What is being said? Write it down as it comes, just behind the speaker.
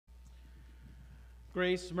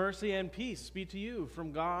Grace, mercy, and peace be to you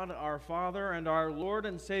from God our Father and our Lord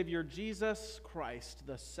and Savior Jesus Christ,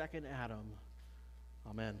 the second Adam.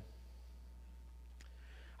 Amen.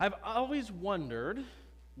 I've always wondered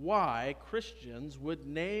why Christians would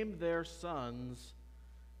name their sons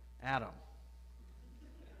Adam.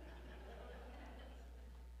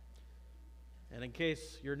 And in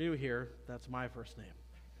case you're new here, that's my first name.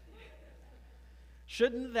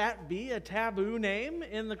 Shouldn't that be a taboo name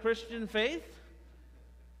in the Christian faith?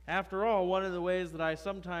 After all, one of the ways that I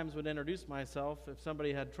sometimes would introduce myself, if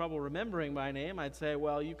somebody had trouble remembering my name, I'd say,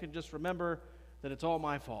 well, you can just remember that it's all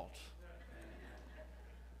my fault.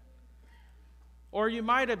 Or you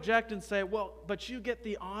might object and say, well, but you get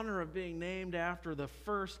the honor of being named after the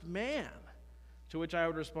first man. To which I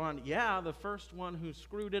would respond, yeah, the first one who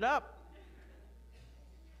screwed it up.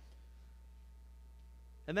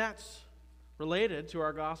 And that's related to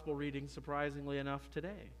our gospel reading, surprisingly enough,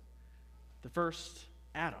 today. The first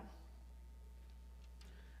Adam.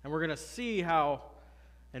 And we're going to see how,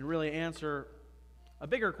 and really answer a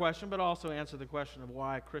bigger question, but also answer the question of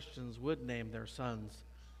why Christians would name their sons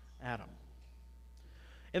Adam.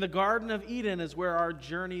 In the Garden of Eden is where our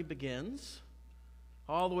journey begins,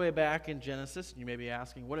 all the way back in Genesis. And you may be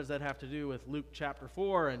asking, what does that have to do with Luke chapter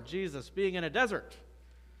 4 and Jesus being in a desert?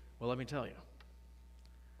 Well, let me tell you.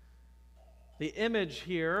 The image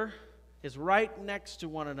here is right next to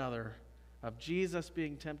one another of Jesus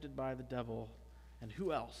being tempted by the devil. And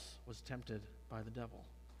who else was tempted by the devil?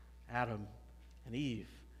 Adam and Eve.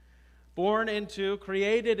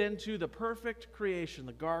 Created into the perfect creation,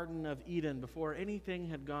 the Garden of Eden, before anything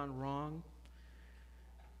had gone wrong.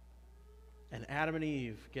 And Adam and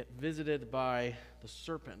Eve get visited by the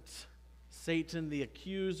serpent, Satan the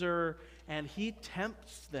accuser, and he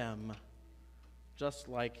tempts them just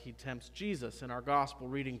like he tempts Jesus in our gospel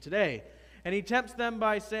reading today. And he tempts them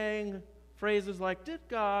by saying phrases like, did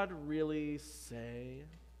God really say?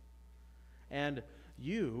 And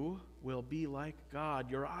you will be like God.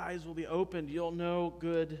 Your eyes will be opened. You'll know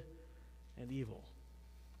good and evil.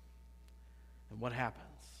 And what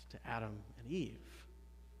happens to Adam and Eve?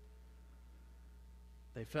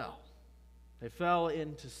 They fell. They fell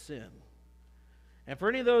into sin. And for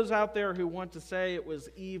any of those out there who want to say it was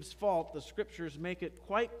Eve's fault, the scriptures make it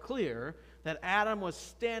quite clear that Adam was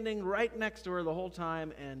standing right next to her the whole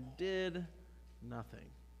time and did nothing.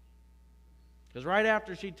 Because right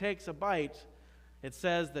after she takes a bite, it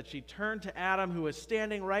says that she turned to Adam, who was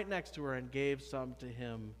standing right next to her, and gave some to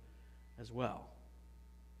him as well.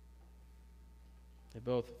 They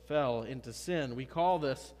both fell into sin. We call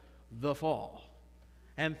this the fall.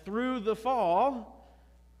 And through the fall,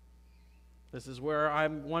 this is where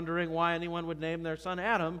I'm wondering why anyone would name their son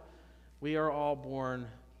Adam. We are all born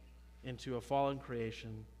into a fallen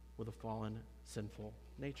creation with a fallen, sinful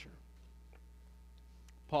nature.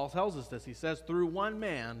 Paul tells us this. He says, through one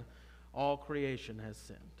man, all creation has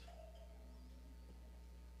sinned.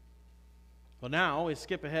 Well, now we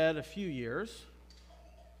skip ahead a few years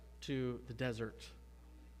to the desert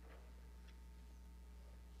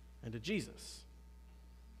and to Jesus.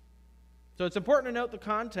 So it's important to note the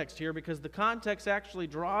context here, because the context actually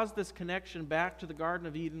draws this connection back to the Garden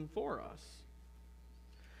of Eden for us.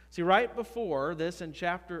 See, right before this in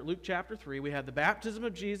Luke chapter 3, we had the baptism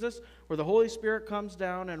of Jesus, where the Holy Spirit comes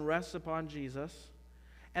down and rests upon Jesus.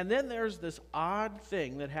 And then there's this odd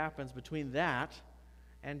thing that happens between that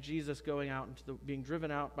and Jesus going out being driven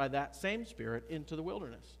out by that same Spirit into the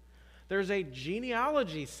wilderness. There's a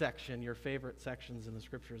genealogy section, your favorite sections in the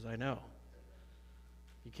Scriptures, I know.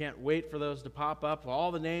 You can't wait for those to pop up,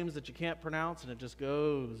 all the names that you can't pronounce, and it just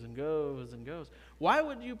goes and goes and goes. Why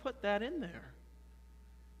would you put that in there?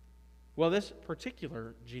 Well, this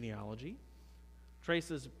particular genealogy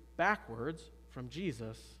traces backwards from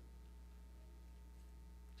Jesus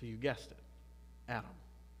to, you guessed it, Adam.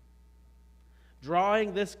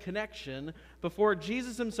 Drawing this connection before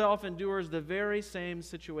Jesus himself endures the very same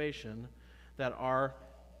situation that our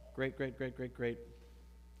great,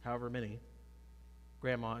 however many,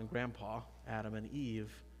 grandma and grandpa, Adam and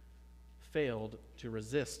Eve, failed to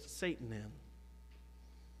resist Satan in.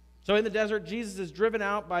 So in the desert, Jesus is driven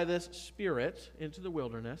out by this Spirit into the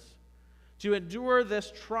wilderness to endure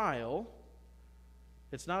this trial.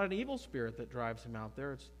 It's not an evil spirit that drives him out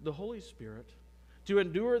there, it's the Holy Spirit. To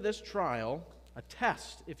endure this trial, a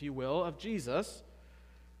test, if you will, of Jesus.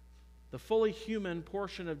 The fully human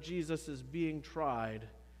portion of Jesus is being tried.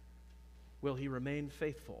 Will he remain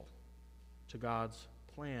faithful to God's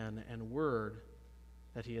plan and word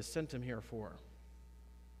that he has sent him here for?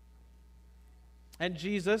 And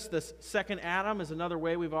Jesus, this second Adam, is another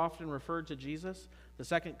way we've often referred to Jesus. The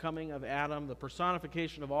second coming of Adam, the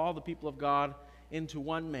personification of all the people of God into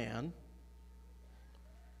one man,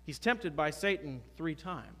 he's tempted by Satan 3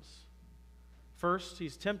 times. First,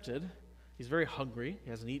 he's tempted. He's very hungry. He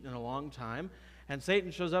hasn't eaten in a long time. And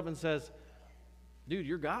Satan shows up and says, dude,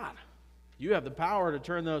 you're God. You have the power to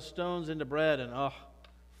turn those stones into bread. And, oh,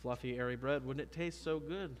 fluffy, airy bread. Wouldn't it taste so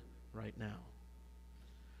good right now?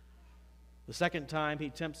 The second time, he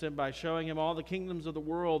tempts him by showing him all the kingdoms of the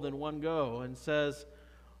world in one go and says,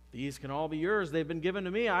 these can all be yours. They've been given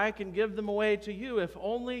to me. I can give them away to you if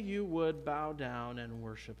only you would bow down and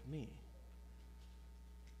worship me.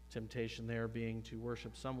 Temptation there being to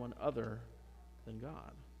worship someone other than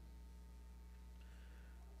God.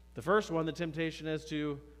 The first one, the temptation is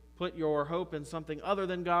to put your hope in something other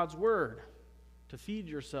than God's word, to feed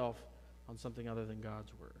yourself on something other than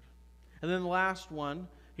God's word. And then the last one,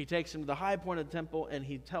 he takes him to the high point of the temple and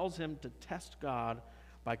he tells him to test God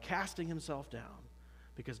by casting himself down,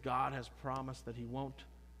 because God has promised that he won't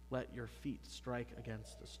let your feet strike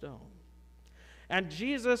against a stone. And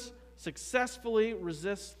Jesus successfully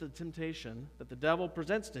resists the temptation that the devil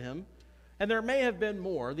presents to him. And there may have been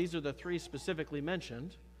more. These are the 3 specifically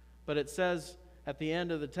mentioned. But it says at the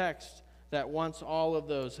end of the text that once all of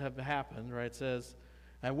those have happened, right, it says,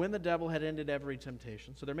 and when the devil had ended every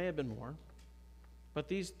temptation, so there may have been more, but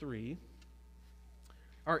these 3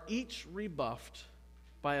 are each rebuffed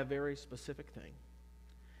by a very specific thing.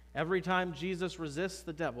 Every time Jesus resists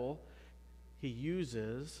the devil, he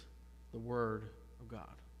uses the word of God.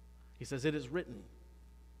 He says, it is written.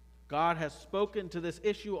 God has spoken to this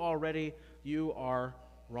issue already. You are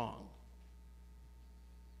wrong.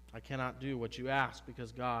 I cannot do what you ask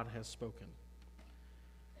because God has spoken.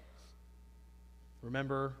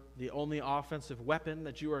 Remember the only offensive weapon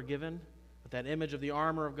that you are given with that image of the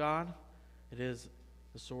armor of God? It is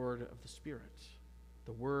the sword of the Spirit.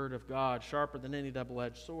 The word of God, sharper than any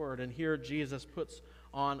double-edged sword. And here Jesus puts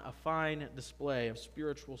on a fine display of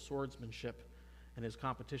spiritual swordsmanship in his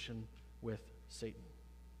competition with Satan.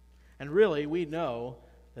 And really, we know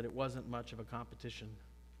that it wasn't much of a competition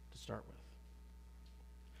to start with.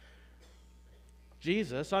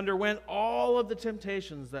 Jesus underwent all of the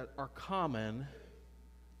temptations that are common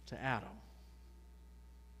to Adam.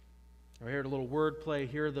 I heard a little word play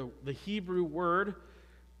here. The Hebrew word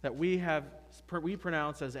that we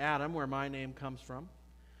pronounce as Adam, where my name comes from,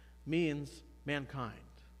 means mankind.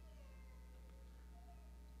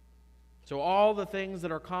 So all the things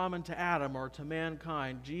that are common to Adam or to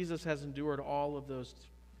mankind, Jesus has endured all of those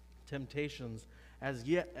temptations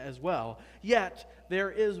as well. Yet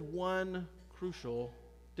there is one crucial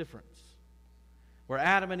difference. Where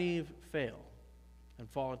Adam and Eve fail and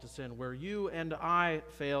fall into sin, where you and I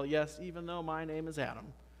fail, yes, even though my name is Adam,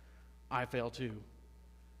 I fail too.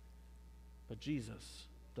 But Jesus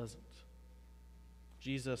doesn't.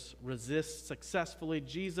 Jesus resists successfully.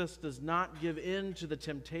 Jesus does not give in to the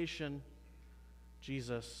temptation.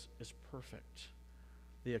 Jesus is perfect.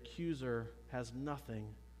 The accuser has nothing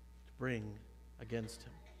to bring against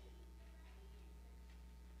him.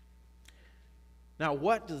 Now,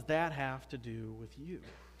 what does that have to do with you?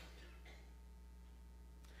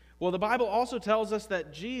 Well, the Bible also tells us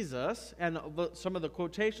that Jesus, and some of the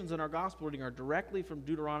quotations in our gospel reading are directly from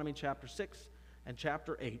Deuteronomy chapter 6 and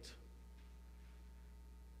chapter 8.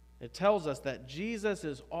 It tells us that Jesus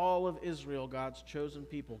is all of Israel, God's chosen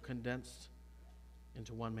people, condensed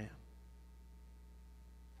into one man.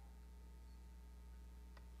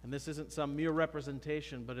 And this isn't some mere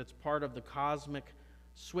representation, but it's part of the cosmic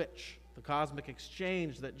switch, the cosmic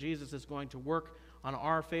exchange that Jesus is going to work on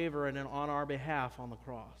our favor and on our behalf on the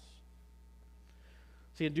cross.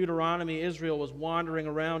 See, in Deuteronomy, Israel was wandering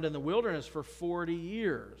around in the wilderness for 40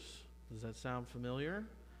 years. Does that sound familiar?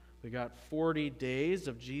 We got 40 days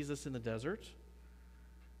of Jesus in the desert.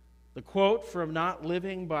 The quote from not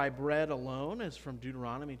living by bread alone is from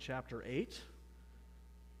Deuteronomy chapter 8,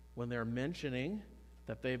 when they're mentioning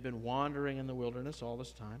that they've been wandering in the wilderness all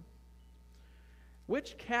this time.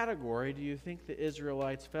 Which category do you think the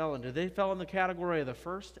Israelites fell into? Did they fell in the category of the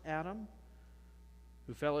first Adam,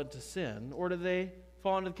 who fell into sin, or did they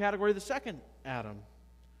fall into the category of the second Adam,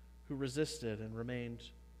 who resisted and remained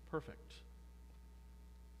perfect?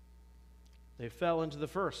 They fell into the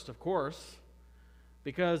first, of course,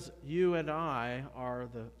 because you and I are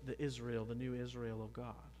the Israel, the new Israel of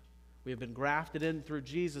God. We have been grafted in through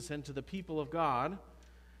Jesus into the people of God,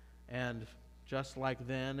 and just like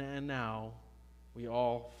then and now, we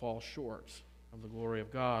all fall short of the glory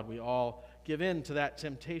of God. We all give in to that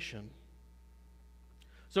temptation.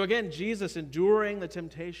 So again, Jesus enduring the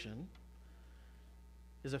temptation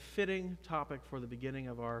is a fitting topic for the beginning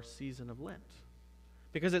of our season of Lent,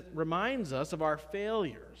 because it reminds us of our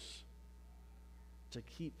failures to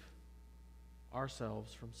keep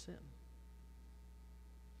ourselves from sin.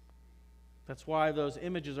 That's why those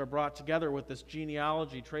images are brought together with this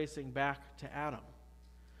genealogy tracing back to Adam.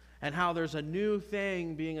 And how there's a new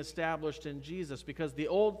thing being established in Jesus, because the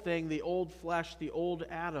old thing, the old flesh, the old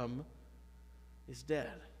Adam is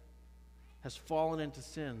dead, has fallen into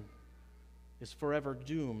sin, is forever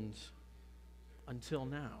doomed until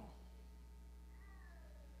now.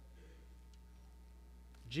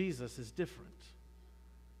 Jesus is different.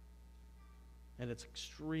 And it's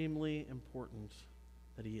extremely important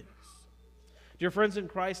that he is. Dear friends in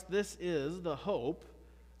Christ, this is the hope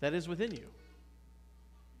that is within you.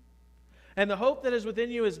 And the hope that is within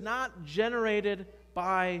you is not generated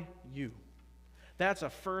by you. That's a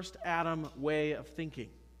first Adam way of thinking.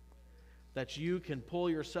 That you can pull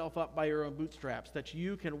yourself up by your own bootstraps. That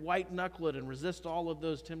you can white-knuckle it and resist all of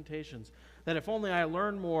those temptations. That if only I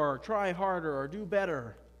learn more, or try harder, or do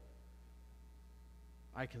better,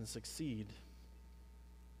 I can succeed.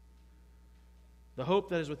 The hope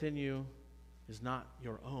that is within you is not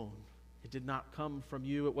your own. It did not come from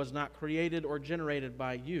you. It was not created or generated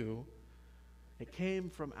by you. It came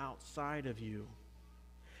from outside of you.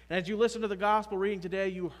 And as you listen to the gospel reading today,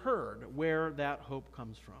 you heard where that hope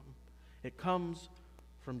comes from. It comes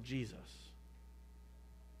from Jesus.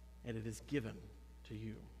 And it is given to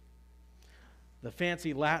you. The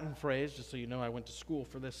fancy Latin phrase, just so you know I went to school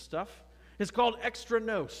for this stuff, is called extra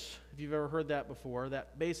nos. If you've ever heard that before,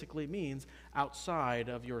 that basically means outside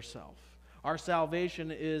of yourself. Our salvation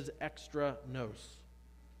is extra nos.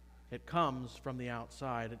 It comes from the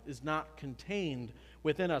outside. It is not contained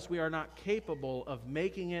within us. We are not capable of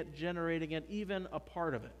making it, generating it, even a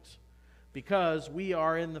part of it, because we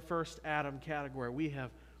are in the first Adam category. We have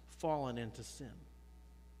fallen into sin.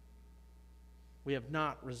 We have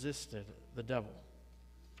not resisted the devil.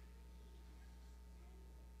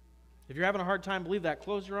 If you're having a hard time believing that,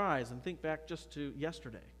 close your eyes and think back just to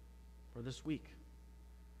yesterday or this week,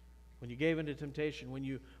 when you gave into temptation, when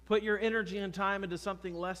you put your energy and time into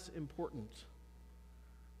something less important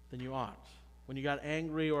than you ought, when you got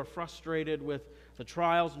angry or frustrated with the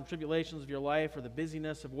trials and tribulations of your life or the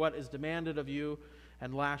busyness of what is demanded of you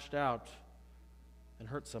and lashed out and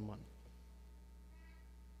hurt someone.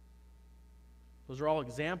 Those are all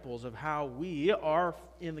examples of how we are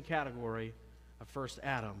in the category of first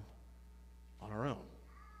Adam on our own.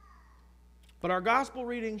 But our gospel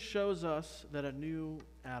reading shows us that a new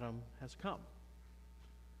Adam has come,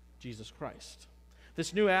 Jesus Christ.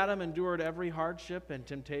 This new Adam endured every hardship and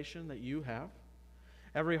temptation that you have,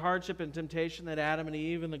 every hardship and temptation that Adam and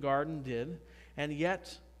Eve in the garden did, and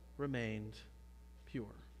yet remained pure.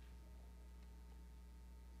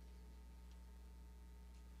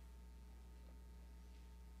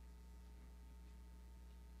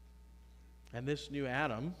 And this new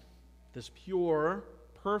Adam, this pure,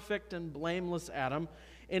 perfect, and blameless Adam,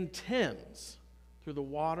 intends, through the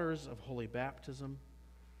waters of holy baptism,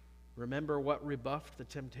 remember what rebuffed the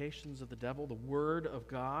temptations of the devil? The Word of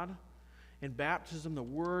God. In baptism, the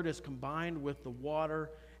Word is combined with the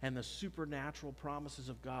water, and the supernatural promises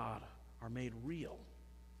of God are made real.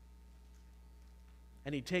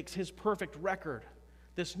 And he takes his perfect record,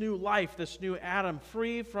 this new life, this new Adam,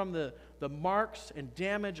 free from the marks and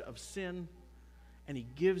damage of sin, and he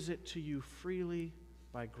gives it to you freely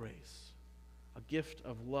by grace, a gift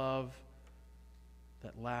of love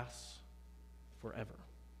that lasts forever.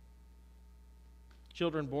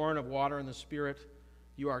 Children born of water and the Spirit,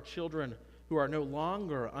 you are children who are no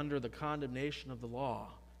longer under the condemnation of the law.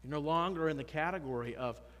 You're no longer in the category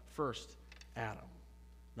of first Adam,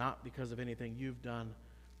 not because of anything you've done,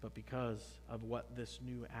 but because of what this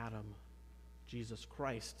new Adam, Jesus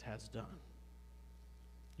Christ, has done.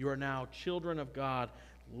 You are now children of God,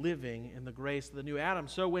 living in the grace of the new Adam.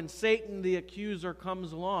 So when Satan, the accuser,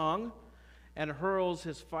 comes along and hurls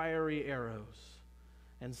his fiery arrows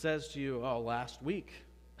and says to you, oh, last week,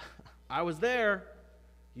 I was there,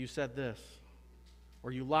 you said this,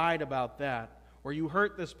 or you lied about that, or you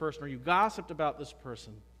hurt this person, or you gossiped about this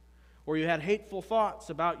person, or you had hateful thoughts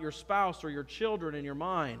about your spouse or your children in your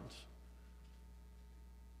mind,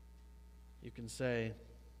 you can say,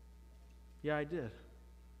 yeah, I did.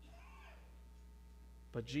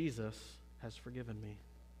 But Jesus has forgiven me.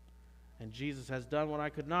 And Jesus has done what I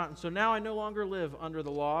could not. And so now I no longer live under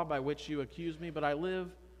the law by which you accuse me, but I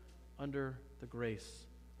live under the grace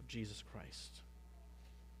of Jesus Christ.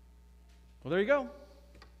 Well, there you go.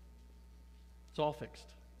 It's all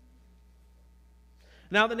fixed.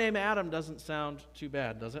 Now the name Adam doesn't sound too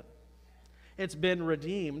bad, does it? It's been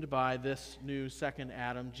redeemed by this new second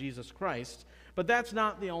Adam, Jesus Christ. But that's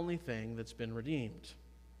not the only thing that's been redeemed.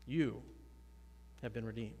 You have been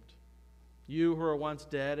redeemed. You who were once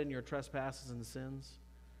dead in your trespasses and sins,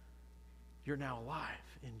 you're now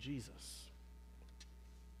alive in Jesus.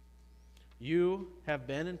 You have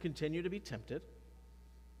been and continue to be tempted,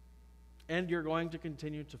 and you're going to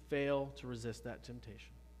continue to fail to resist that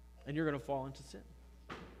temptation, and you're going to fall into sin.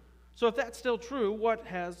 So if that's still true, what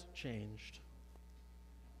has changed?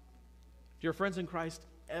 Dear friends in Christ,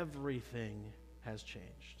 everything has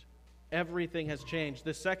changed. Everything has changed.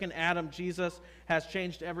 The second Adam, Jesus, has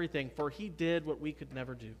changed everything, for he did what we could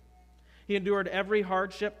never do. He endured every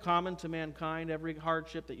hardship common to mankind, every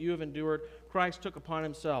hardship that you have endured, Christ took upon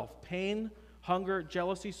himself. Pain, hunger,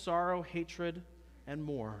 jealousy, sorrow, hatred, and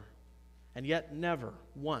more. And yet never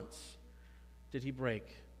once did he break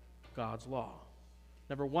God's law.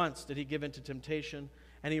 Never once did he give in to temptation,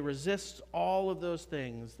 and he resists all of those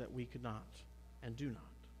things that we could not and do not.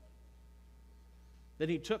 Then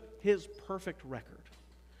he took his perfect record,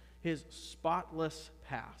 his spotless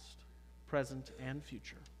past, present, and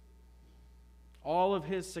future, all of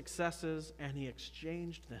his successes, and he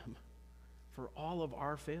exchanged them for all of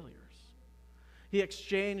our failures. He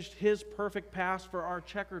exchanged his perfect past for our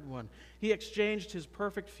checkered one. He exchanged his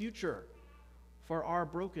perfect future for our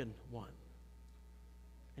broken one.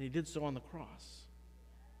 And he did so on the cross.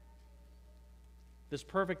 This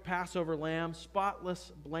perfect Passover lamb,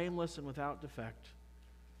 spotless, blameless, and without defect,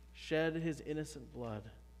 shed his innocent blood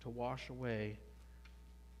to wash away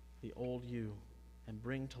the old you and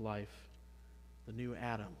bring to life the new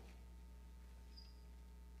Adam,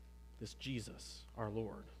 this Jesus, our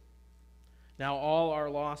Lord. Now all our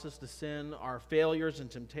losses to sin, our failures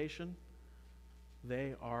and temptation,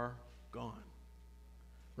 they are gone.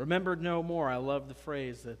 Remembered no more. I love the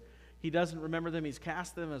phrase that he doesn't remember them. He's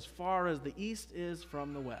cast them as far as the east is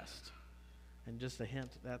from the west. And just a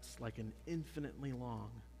hint, that's like an infinitely long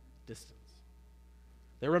distance.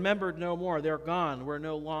 They're remembered no more. They're gone. We're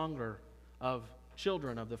no longer of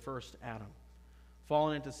children of the first Adam.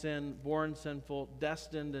 Fallen into sin, born sinful,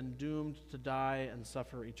 destined and doomed to die and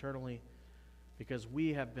suffer eternally, because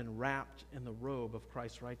we have been wrapped in the robe of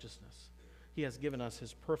Christ's righteousness. He has given us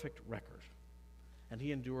his perfect record. And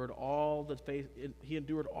he endured all of the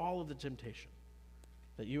temptation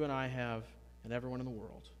that you and I have and everyone in the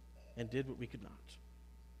world, and did what we could not.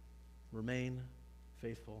 Remain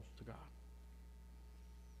faithful to God.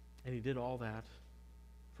 And he did all that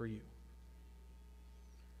for you.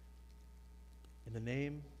 In the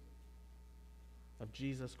name of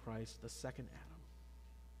Jesus Christ, the second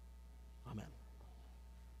Adam. Amen.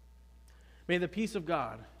 May the peace of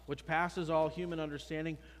God, which passes all human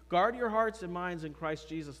understanding, guard your hearts and minds in Christ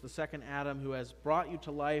Jesus, the second Adam, who has brought you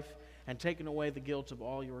to life and taken away the guilt of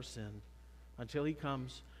all your sin, until he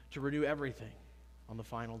comes to renew everything on the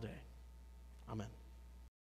final day. Amen.